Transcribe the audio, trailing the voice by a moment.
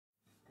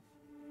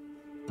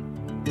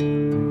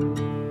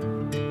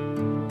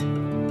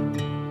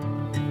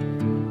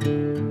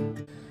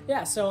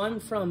Yeah, so I'm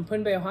from Put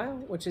in Bay, Ohio,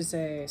 which is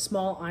a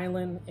small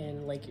island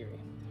in Lake Erie.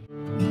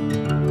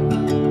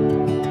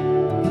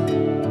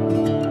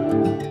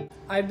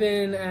 I've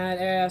been at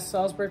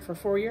AIS-Salzburg for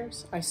 4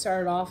 years. I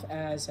started off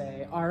as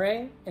a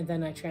RA, and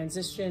then I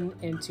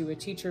transitioned into a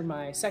teacher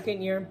my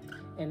second year,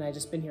 and I've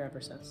just been here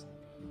ever since.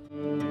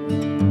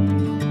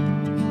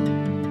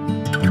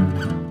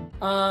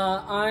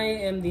 I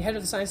am the head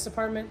of the science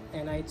department,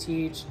 and I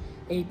teach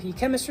AP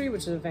Chemistry,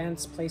 which is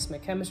Advanced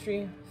Placement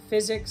Chemistry,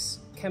 Physics,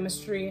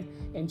 Chemistry,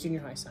 and Junior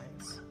High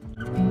Science.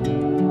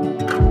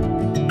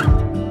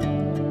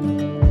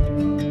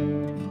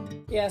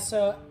 Yeah,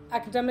 so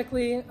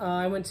academically,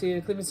 I went to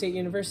Cleveland State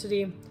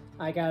University.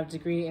 I got a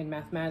degree in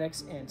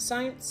mathematics and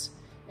science,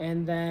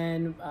 and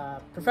then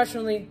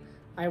professionally,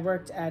 I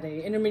worked at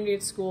an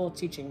intermediate school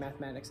teaching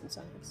mathematics and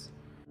science.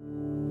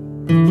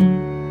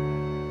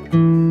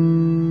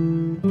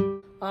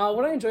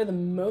 What I enjoy the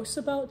most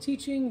about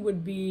teaching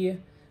would be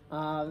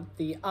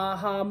the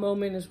aha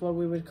moment is what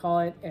we would call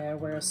it,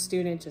 where a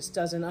student just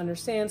doesn't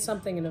understand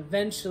something and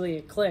eventually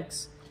it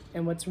clicks.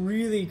 And what's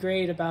really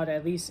great about,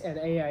 at least at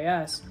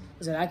AIS,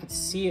 is that I could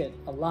see it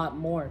a lot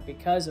more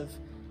because of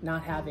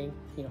not having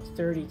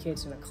 30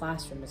 kids in a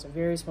classroom. It's a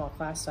very small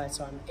class size,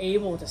 so I'm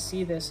able to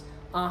see this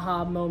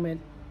aha moment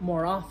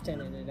more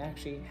often, and it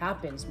actually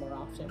happens more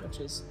often,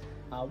 which is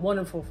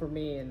wonderful for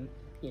me. And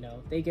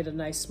they get a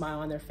nice smile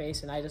on their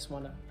face, and I just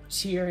want to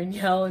cheer and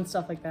yell and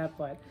stuff like that.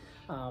 But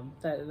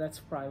that's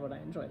probably what I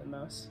enjoy the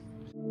most.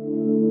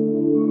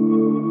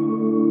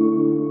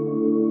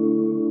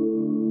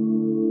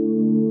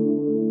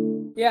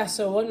 Yeah,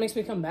 so what makes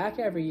me come back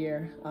every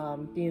year,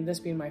 being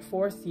my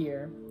 4th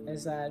year,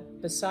 is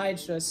that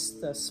besides just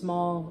the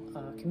small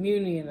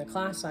community and the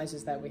class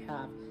sizes that we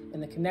have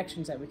and the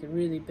connections that we can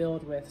really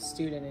build with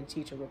student and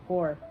teacher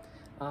rapport,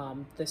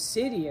 the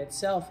city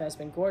itself has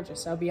been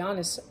gorgeous. I'll be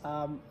honest,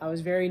 I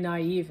was very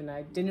naive and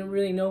I didn't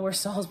really know where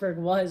Salzburg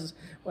was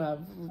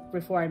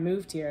before I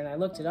moved here, and I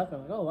looked it up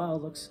and I'm like, oh wow,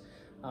 it looks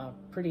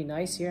pretty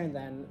nice here. And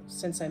then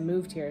since I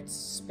moved here,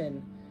 it's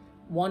been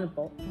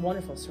wonderful,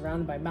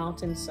 surrounded by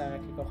mountains I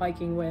could go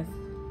hiking with.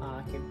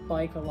 I could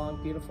bike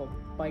along beautiful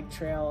bike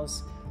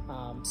trails,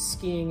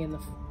 skiing in the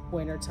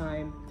winter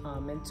time,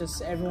 and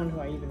just everyone who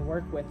I even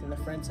work with and the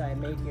friends I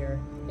made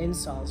here in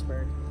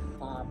Salzburg,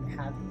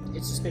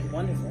 it's just been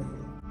wonderful.